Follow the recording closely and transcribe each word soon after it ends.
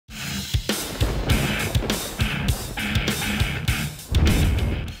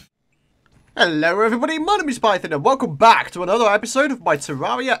Hello everybody, my name is Python and welcome back to another episode of my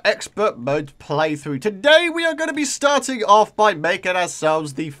Terraria Expert Mode playthrough. Today we are going to be starting off by making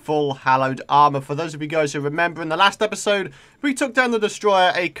ourselves the full hallowed armor. For those of you guys who remember, in the last episode we took down the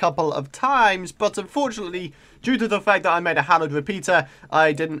destroyer a couple of times, but unfortunately due to the fact that I made a hallowed repeater,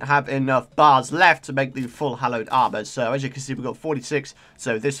 I didn't have enough bars left to make the full hallowed armor. So as you can see, we've got 46,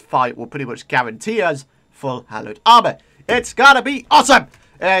 so this fight will pretty much guarantee us full hallowed armor. It's gotta be awesome!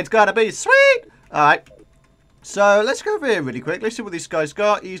 It's gotta be sweet! Alright. So, let's go over here really quick. Let's see what this guy's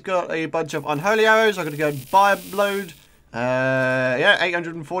got. He's got a bunch of unholy arrows. I'm gonna go and buy a load. Yeah,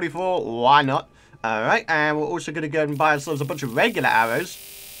 844. Why not? Alright, and we're also gonna go and buy ourselves a bunch of regular arrows.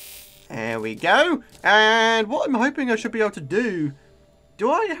 There we go. And what I'm hoping I should be able to do...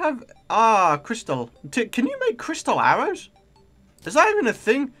 Do I have... crystal. Can you make crystal arrows? Is that even a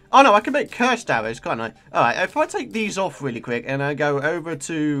thing? Oh no, I can make cursed arrows, can't I? Alright, if I take these off really quick and I go over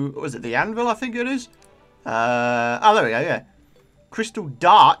to, what was it, the anvil, I think it is? Oh, there we go, yeah. Crystal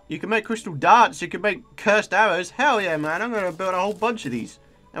dart. You can make crystal darts, you can make cursed arrows. Hell yeah, man, I'm going to build a whole bunch of these.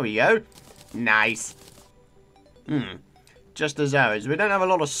 There we go. Nice. Just as arrows. We don't have a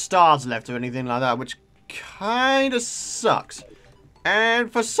lot of stars left or anything like that, which kind of sucks.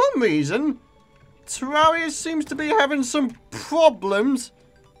 And for some reason... Terraria seems to be having some problems.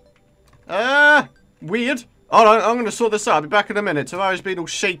 Weird. Oh, no, I'm going to sort this out. I'll be back in a minute. Terraria's been all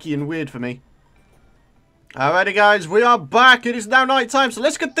shaky and weird for me. Alrighty, guys. We are back. It is now night time, so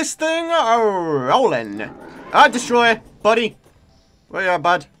let's get this thing rolling. Alright, Destroyer. Buddy. Where you at,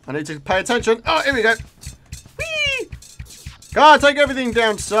 bud? I need to pay attention. Oh, here we go. Whee! God, take everything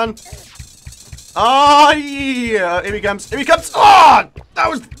down, son. Oh, yeah. Here he comes. Here he comes. Oh! That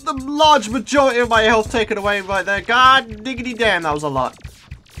was the large majority of my health taken away right there. God diggity damn, that was a lot.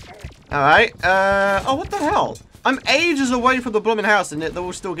 Alright. Oh, what the hell? I'm ages away from the blooming house and they're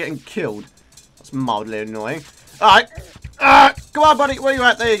all still getting killed. That's mildly annoying. Alright. Come on, buddy. Where you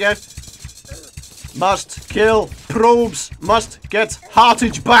at? There you go. Must kill probes. Must get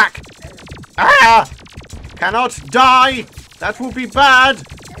heartage back. Cannot die. That will be bad.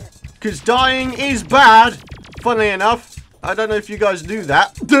 Because dying is bad. Funnily enough. I don't know if you guys knew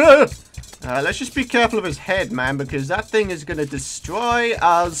that. Let's just be careful of his head, man, because that thing is going to destroy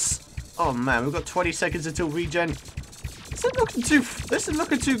us. Oh, man, we've got 20 seconds until regen. This isn't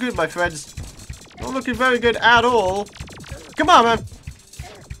looking too good, my friends. Not looking very good at all. Come on, man.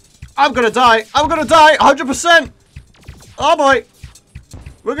 I'm going to die. I'm going to die. 100%. Oh, boy.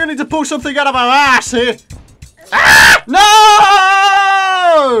 We're going to need to pull something out of our ass here. No!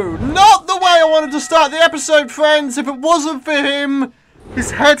 Not the way I wanted to start the episode, friends. If it wasn't for him,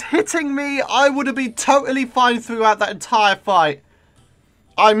 his head hitting me, I would have been totally fine throughout that entire fight.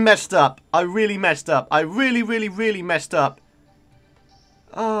 I messed up. I really messed up. I really, really, really messed up.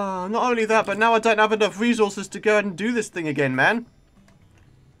 Oh, not only that, but now I don't have enough resources to go and do this thing again, man.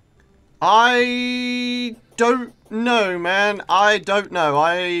 I don't know, man. I don't know.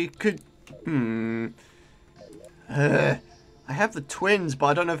 I could... I have the twins, but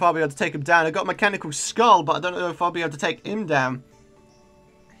I don't know if I'll be able to take him down. I got a mechanical skull, but I don't know if I'll be able to take him down.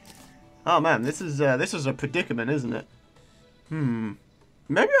 Oh man, this is a predicament, isn't it?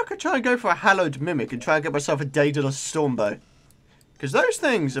 Maybe I could try and go for a hallowed mimic and try and get myself a Daedalus Stormbow. Because those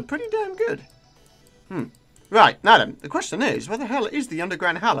things are pretty damn good. Right, now then, the question is, where the hell is the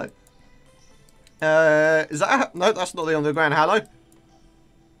underground hallow? Is that... No, that's not the underground hallow.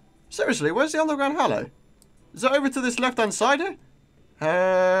 Seriously, where's the underground hallow? Is that over to this left-hand side here?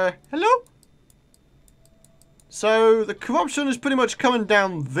 Hello? So, the corruption is pretty much coming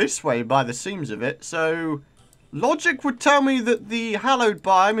down this way by the seams of it. So, logic would tell me that the hallowed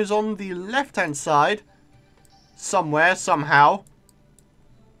biome is on the left-hand side. Somewhere, somehow.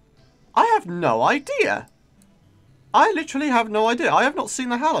 I have no idea. I literally have no idea. I have not seen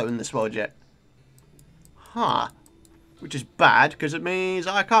the hallow in this world yet. Huh. Which is bad, because it means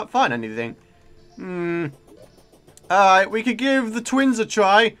I can't find anything. Alright, we could give the twins a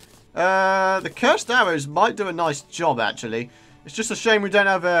try. The cursed arrows might do a nice job, actually. It's just a shame we don't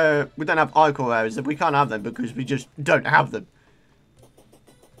have ichor arrows. We can't have them because we just don't have them.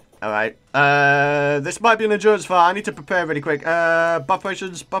 Alright. This might be an endurance fight. I need to prepare really quick. Buff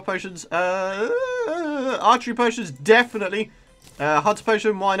potions. Archery potions, definitely. Hunter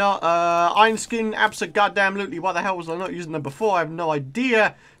potion, why not? Iron skin, abso-goddamn-lutely. Why the hell was I not using them before? I have no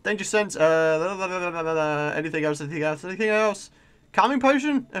idea. Danger sense, anything else? Calming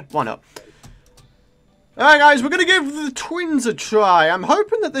potion? Why not? Alright guys, we're going to give the twins a try. I'm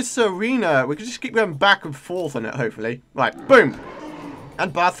hoping that this arena, we can just keep going back and forth on it, hopefully. Right, boom.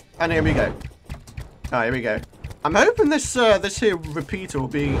 And bath, and here we go. Alright, here we go. I'm hoping this this here repeater will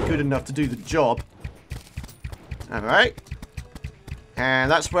be good enough to do the job. Alright.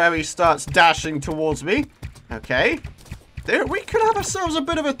 And that's where he starts dashing towards me. Okay. There, we could have ourselves a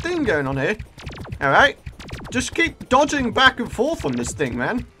bit of a thing going on here. Alright. Just keep dodging back and forth on this thing,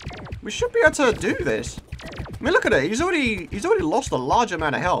 man. We should be able to do this. I mean, look at it. He's already lost a large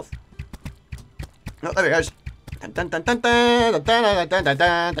amount of health. Oh, there he goes.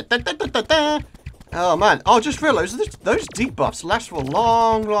 Oh, man. Oh, I just realized those debuffs last for a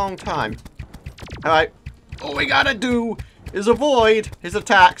long, long time. Alright. All we gotta do is avoid his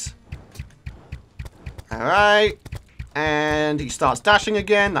attacks. Alright. And he starts dashing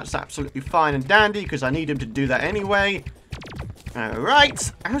again. That's absolutely fine and dandy because I need him to do that anyway.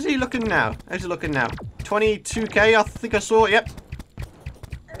 Alright. How's he looking now? How's he looking now? 22k, I think I saw. Yep.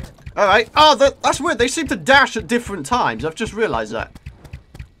 Alright. Oh, that's weird. They seem to dash at different times. I've just realized that.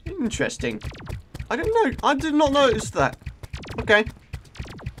 Interesting. I didn't know. I did not notice that. Okay.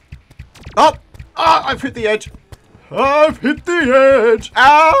 Oh! Ah! I've hit the edge. I've hit the edge.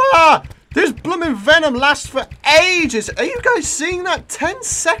 Ah! This blooming venom lasts for ages. Are you guys seeing that? 10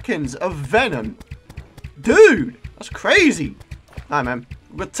 seconds of venom. Dude, that's crazy. Alright, man.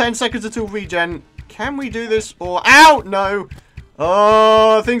 We've got 10 seconds until regen. Can we do this or... Ow! No.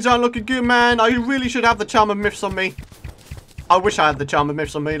 Oh, things aren't looking good, man. I really should have the Charm of Myths on me. I wish I had the Charm of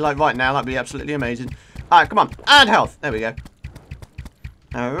Myths on me, like right now. That'd be absolutely amazing. Alright, come on. Add health. There we go.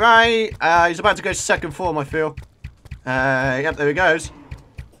 Alright. He's about to go second form, I feel. Yep, there he goes.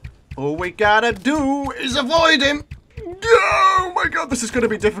 All we gotta do is avoid him. Oh my god, this is gonna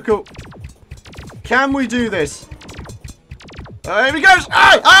be difficult. Can we do this? Here he goes. No.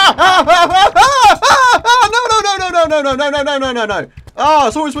 Oh,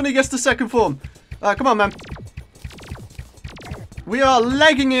 it's always when he gets to second form. Come on, man. We are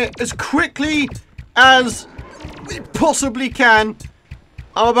legging it as quickly as we possibly can.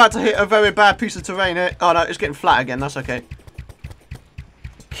 I'm about to hit a very bad piece of terrain here. Oh no, it's getting flat again. That's okay.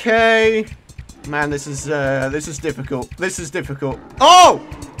 Okay. Man, this is difficult. This is difficult. Oh!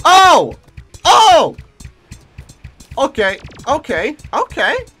 Oh! Oh! Okay. Okay.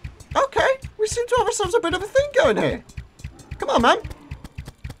 Okay. Okay. We seem to have ourselves a bit of a thing going here. Come on, man.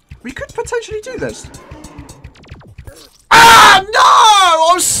 We could potentially do this. Ah, no!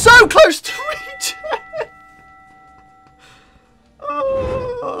 I was so close to reach it.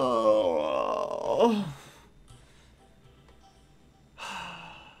 Oh.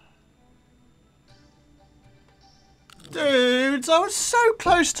 Dudes, I was so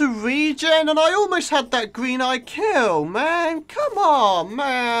close to regen and I almost had that green eye kill, man. Come on,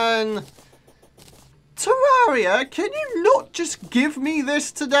 man. Terraria, can you not just give me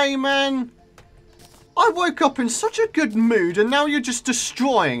this today, man? I woke up in such a good mood and now you're just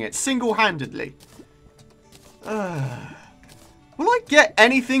destroying it single-handedly. Will I get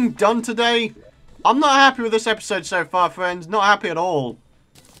anything done today? I'm not happy with this episode so far, friends. Not happy at all.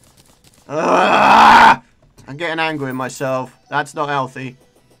 I'm getting angry at myself. That's not healthy.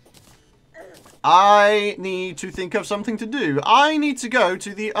 I need to think of something to do. I need to go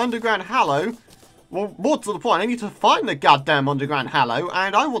to the Underground Hallow. Well, more to the point, I need to find the goddamn Underground Hallow,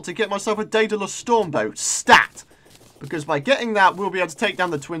 and I want to get myself a Daedalus Stormbow stat. Because by getting that, we'll be able to take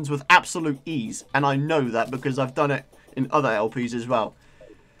down the twins with absolute ease. And I know that because I've done it in other LPs as well.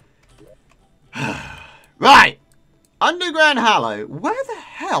 Right! Underground Hallow. Where the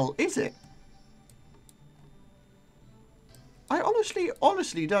hell is it? I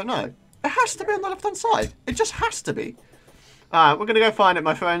honestly don't know. It has to be on the left-hand side. It just has to be. We're going to go find it,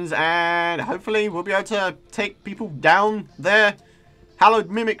 my friends, and hopefully we'll be able to take people down there. Hallowed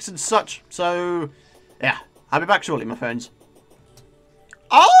mimics and such. So, yeah. I'll be back shortly, my friends.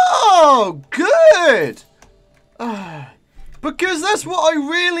 Oh, good! Because that's what I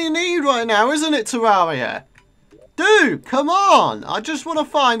really need right now, isn't it, Terraria? Dude, come on! I just want to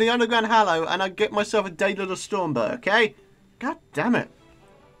find the Underground Hallow and I get myself a Daedalus Stormbow, okay? God damn it.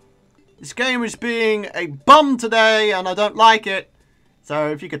 This game is being a bum today and I don't like it. So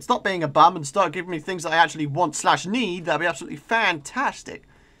if you could stop being a bum and start giving me things that I actually want / need, that'd be absolutely fantastic.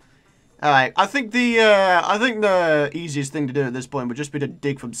 Alright, I think the easiest thing to do at this point would just be to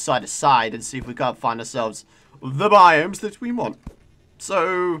dig from side to side and see if we can't find ourselves the biomes that we want.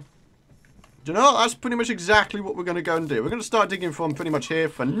 So, you know, that's pretty much exactly what we're going to go and do. We're going to start digging from pretty much here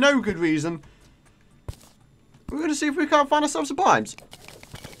for no good reason. We're going to see if we can't find ourselves some biomes.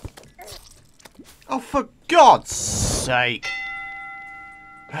 Oh, for God's sake.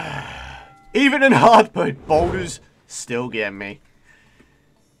 Even in hard mode, boulders still get me.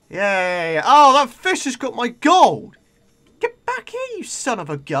 Yay. Oh, that fish has got my gold. Get back here, you son of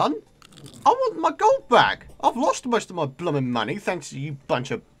a gun. I want my gold back. I've lost most of my blooming money thanks to you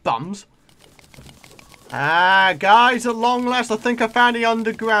bunch of bums. Ah, guys, at long last, I think I found the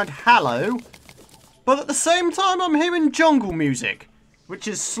underground hallow. But at the same time, I'm hearing jungle music, which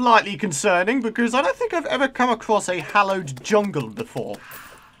is slightly concerning because I don't think I've ever come across a hallowed jungle before.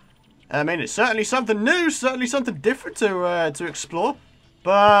 I mean, it's certainly something new, certainly something different to explore.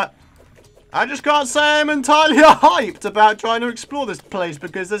 But I just can't say I'm entirely hyped about trying to explore this place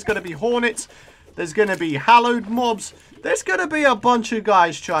because there's going to be hornets, there's going to be hallowed mobs, there's going to be a bunch of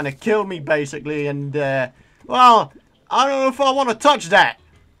guys trying to kill me, basically. And, well, I don't know if I want to touch that.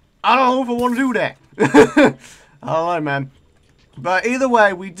 I don't know if I want to do that. I don't know, man. But either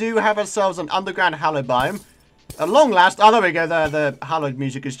way, we do have ourselves an underground hallowed biome. At long last, oh, there we go. The hallowed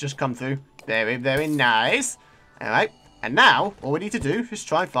music has just come through. Very, very nice. Alright. And now, all we need to do is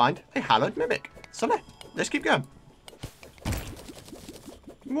try and find a hallowed mimic. So, let's keep going.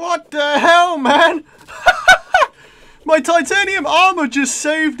 What the hell, man? My titanium armor just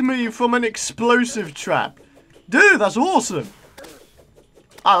saved me from an explosive trap. Dude, that's awesome.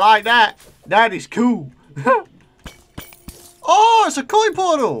 I like that. That is cool. Oh, it's a coin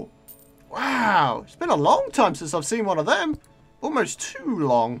portal. Wow, it's been a long time since I've seen one of them. Almost too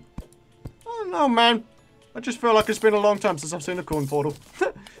long. I don't know, man. I just feel like it's been a long time since I've seen a coin portal.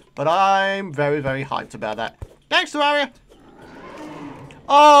 But I'm very, very hyped about that. Thanks, Terraria.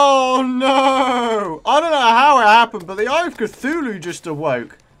 Oh, no. I don't know how it happened, but the Eye of Cthulhu just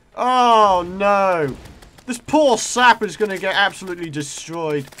awoke. Oh, no. This poor sap is going to get absolutely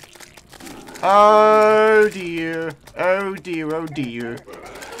destroyed. Oh, dear. Oh, dear. Oh, dear.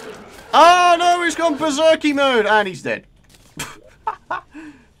 Oh, no, he's gone berserky mode. And he's dead.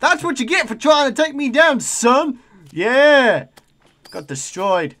 That's what you get for trying to take me down, son. Yeah. Got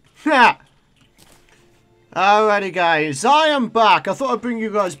destroyed. Alrighty, guys. I am back. I thought I'd bring you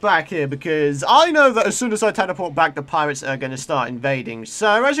guys back here because I know that as soon as I teleport back, the pirates are going to start invading.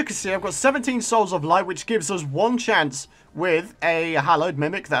 So, as you can see, I've got 17 souls of light, which gives us one chance with a hallowed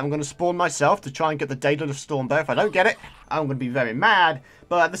mimic that I'm going to spawn myself to try and get the Daedal of Stormbear. If I don't get it, I'm going to be very mad.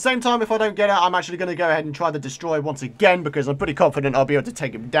 But at the same time, if I don't get it, I'm actually going to go ahead and try the destroy once again because I'm pretty confident I'll be able to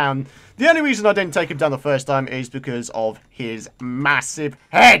take him down. The only reason I didn't take him down the first time is because of his massive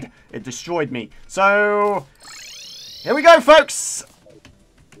head. It destroyed me. So, here we go, folks.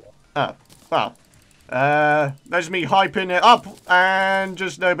 Oh, well. There's me hyping it up and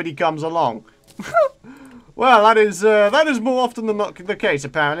just nobody comes along. Well, that is more often than not the case,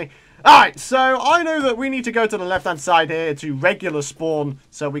 apparently. Alright, so I know that we need to go to the left-hand side here to regular spawn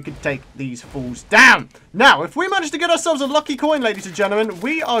so we can take these fools down. Now, if we manage to get ourselves a lucky coin, ladies and gentlemen,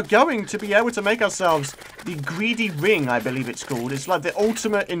 we are going to be able to make ourselves the Greedy Ring, I believe it's called. It's like the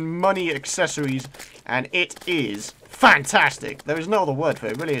ultimate in money accessories, and it is fantastic. There is no other word for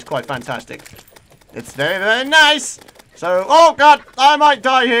it. It really is quite fantastic. It's very, very nice. So, oh god, I might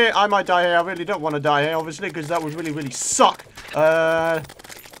die here. I might die here. I really don't want to die here, obviously, because that would really, really suck.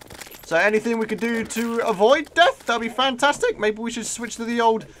 So anything we could do to avoid death, that'd be fantastic. Maybe we should switch to the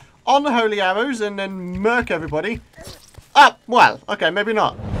old unholy arrows and then murk everybody. Ah, well, okay, maybe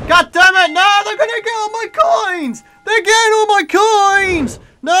not. God damn it, no, they're gonna get all my coins! They're getting all my coins!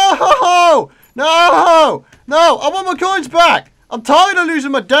 No! No! No, I want my coins back! I'm tired of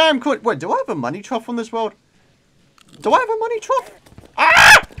losing my damn coin. Wait, do I have a money trough on this world? Do I have a money trough?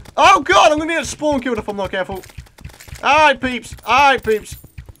 Ah! Oh god, I'm gonna get spawn killed if I'm not careful. Alright, peeps. Alright, peeps.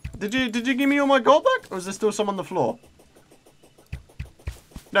 Did you give me all my gold back? Or is there still some on the floor?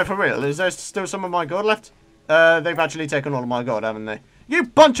 No, for real. Is there still some of my gold left? They've actually taken all of my gold, haven't they? You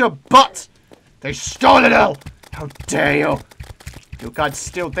bunch of butts! They stole it all! How dare you! You can't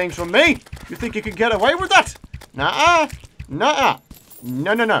steal things from me! You think you can get away with that? Nuh-uh! Nuh-uh!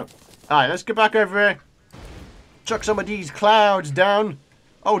 No, no, no. Alright, let's get back over here. Chuck some of these clouds down.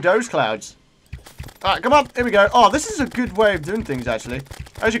 Oh, those clouds. Alright, come on. Here we go. Oh, this is a good way of doing things, actually.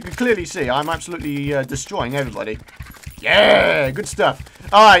 As you can clearly see, I'm absolutely destroying everybody. Yeah, good stuff.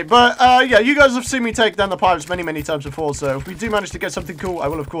 Alright, but yeah, you guys have seen me take down the pirates many, many times before, so if we do manage to get something cool, I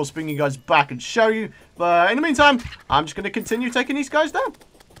will, of course, bring you guys back and show you. But in the meantime, I'm just going to continue taking these guys down.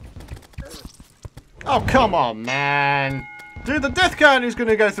 Oh, come on, man. Dude, the death count is going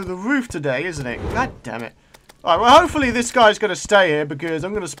to go through the roof today, isn't it? God damn it. Alright, well, hopefully this guy's going to stay here because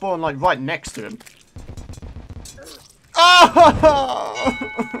I'm going to spawn, like, right next to him. Oh!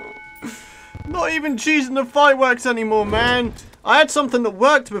 Not even cheesing the fireworks anymore, man. I had something that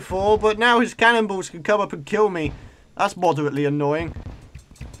worked before, but now his cannonballs can come up and kill me. That's moderately annoying.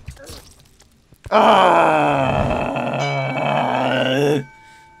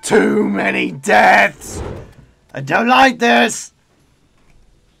 Too many deaths. I don't like this.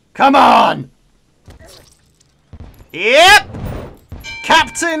 Come on! Yep!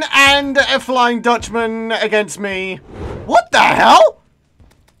 Captain and a Flying Dutchman against me. What the hell?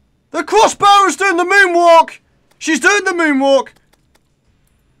 The crossbow's doing the moonwalk! She's doing the moonwalk!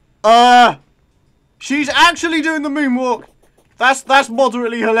 She's actually doing the moonwalk. That's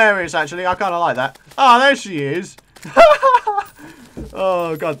moderately hilarious, actually. I kind of like that. Oh, there she is.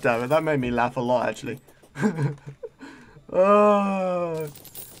 Oh, god damn it. That made me laugh a lot, actually.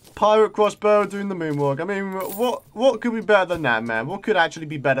 Pirate crossbow doing the moonwalk. I mean, what could be better than that, man? What could actually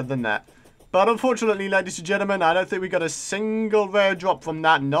be better than that? But unfortunately, ladies and gentlemen, I don't think we got a single rare drop from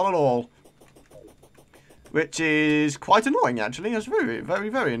that. Not at all. Which is quite annoying, actually. It's very, very,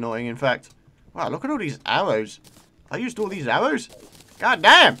 very annoying, in fact. Wow, look at all these arrows. I used all these arrows? God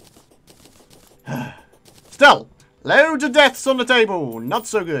damn! Still, loads of deaths on the table. Not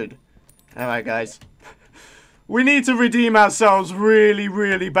so good. Alright, guys. We need to redeem ourselves really,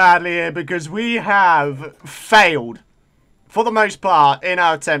 really badly here because we have failed, for the most part, in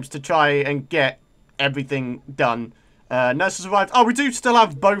our attempts to try and get everything done. Nurse has arrived. Oh, we do still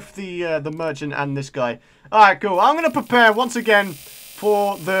have both the merchant and this guy. Alright, cool. I'm going to prepare once again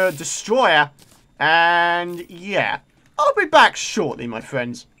for the destroyer. And, yeah. I'll be back shortly, my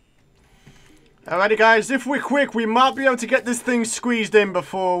friends. Alrighty, guys. If we're quick, we might be able to get this thing squeezed in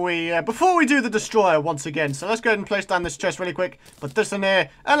before we do the destroyer once again. So let's go ahead and place down this chest really quick. Put this in here.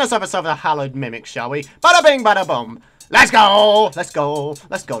 And let's have ourselves a hallowed mimic, shall we? Bada bing, bada boom. Let's go. Let's go.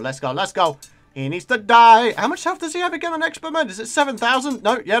 Let's go. Let's go. Let's go. He needs to die. How much health does he have again on expert mode? Is it 7,000?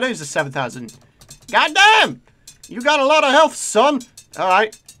 No, yeah, it is a 7,000. God damn! You got a lot of health, son.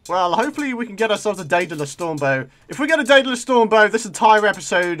 Alright. Well, hopefully we can get ourselves a Daedalus Stormbow. If we get a Daedalus Stormbow, this entire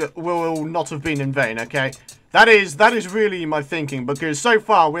episode will not have been in vain, okay? That is really my thinking, because so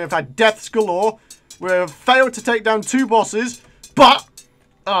far we have had deaths galore. We have failed to take down 2 bosses, but...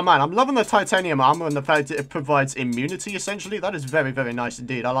 Oh man, I'm loving the titanium armor and the fact that it provides immunity, essentially. That is very, very nice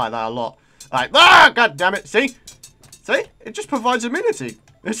indeed. I like that a lot. Alright, god damn it, see? See? It just provides immunity.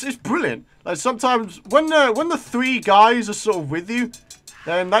 It's brilliant. Like, sometimes, when the 3 guys are sort of with you,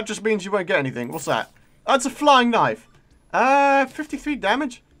 then that just means you won't get anything. What's that? That's a flying knife. 53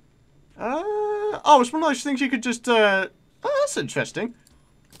 damage. Oh, it's one of those things you could just, oh, that's interesting.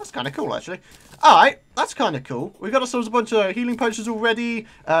 That's kind of cool, actually. Alright, that's kind of cool. We got ourselves a bunch of healing potions already.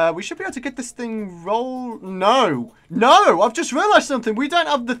 We should be able to get this thing roll. No. No, I've just realized something. We don't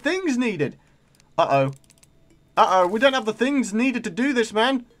have the things needed. Uh-oh. Uh-oh, we don't have the things needed to do this,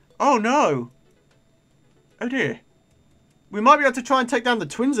 man. Oh, no. Oh, dear. We might be able to try and take down the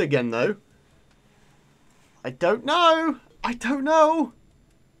twins again, though. I don't know. I don't know.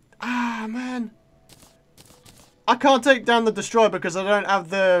 Ah, man. I can't take down the destroyer because I don't have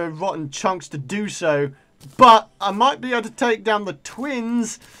the rotten chunks to do so. But I might be able to take down the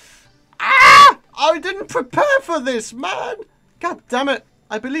twins. Ah! I didn't prepare for this, man. God damn it.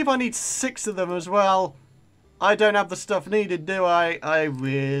 I believe I need 6 of them as well. I don't have the stuff needed, do I? I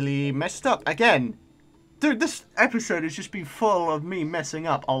really messed up again. Dude, this episode has just been full of me messing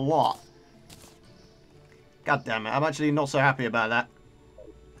up a lot. God damn it, I'm actually not so happy about that.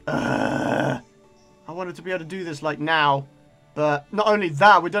 I wanted to be able to do this like now. But not only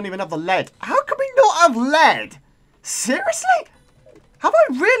that, we don't even have the lead. How can we not have lead? Seriously? Have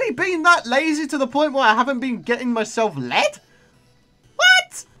I really been that lazy to the point where I haven't been getting myself lead?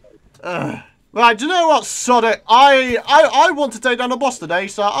 What? Right, do you know what? Sod it. I want to take down a boss today,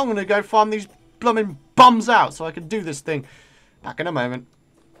 so I'm going to go farm these blooming bums out so I can do this thing. Back in a moment.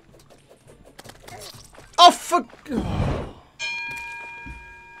 Oh, fuck.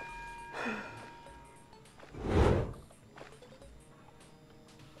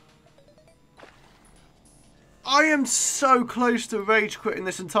 I am so close to rage quitting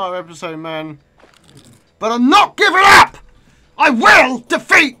this entire episode, man. But I'm not giving up! I will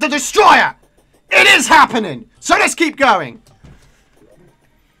defeat the destroyer! It is happening! So let's keep going!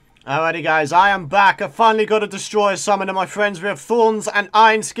 Alrighty, guys, I am back. I finally got a destroyer summoner, my friends. We have thorns and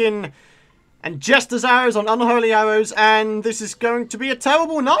iron skin and jester's arrows on unholy arrows, and this is going to be a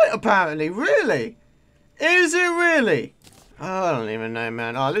terrible night, apparently. Really? Is it really? Oh, I don't even know,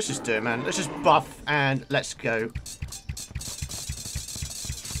 man. Oh, let's just do it, man. Let's just buff and let's go.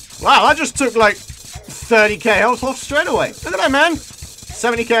 Wow, I just took like 30k health off straight away. Look at that, man.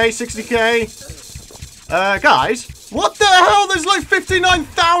 70k, 60k. Guys, what the hell? There's like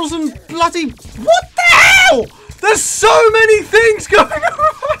 59,000 bloody... What the hell? There's so many things going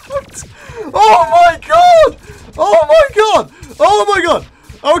around. Oh my god. Oh my god. Oh my god.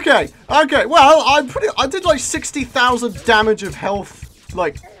 Okay, okay. Well, I did like 60,000 damage of health.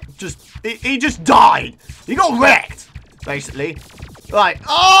 Like, he just died. He got wrecked, basically. Right.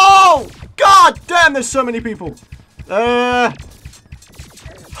 Oh! God damn, there's so many people.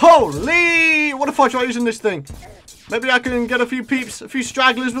 Holy! What if I try using this thing? Maybe I can get a few peeps, a few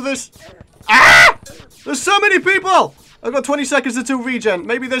stragglers with this. Ah! There's so many people! I've got 20 seconds until regen.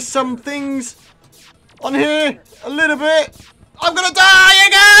 Maybe there's some things on here. A little bit. I'm gonna die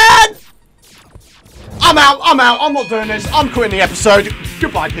again! I'm out. I'm not doing this. I'm quitting the episode.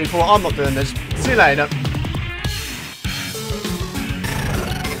 Goodbye, people. I'm not doing this. See you later.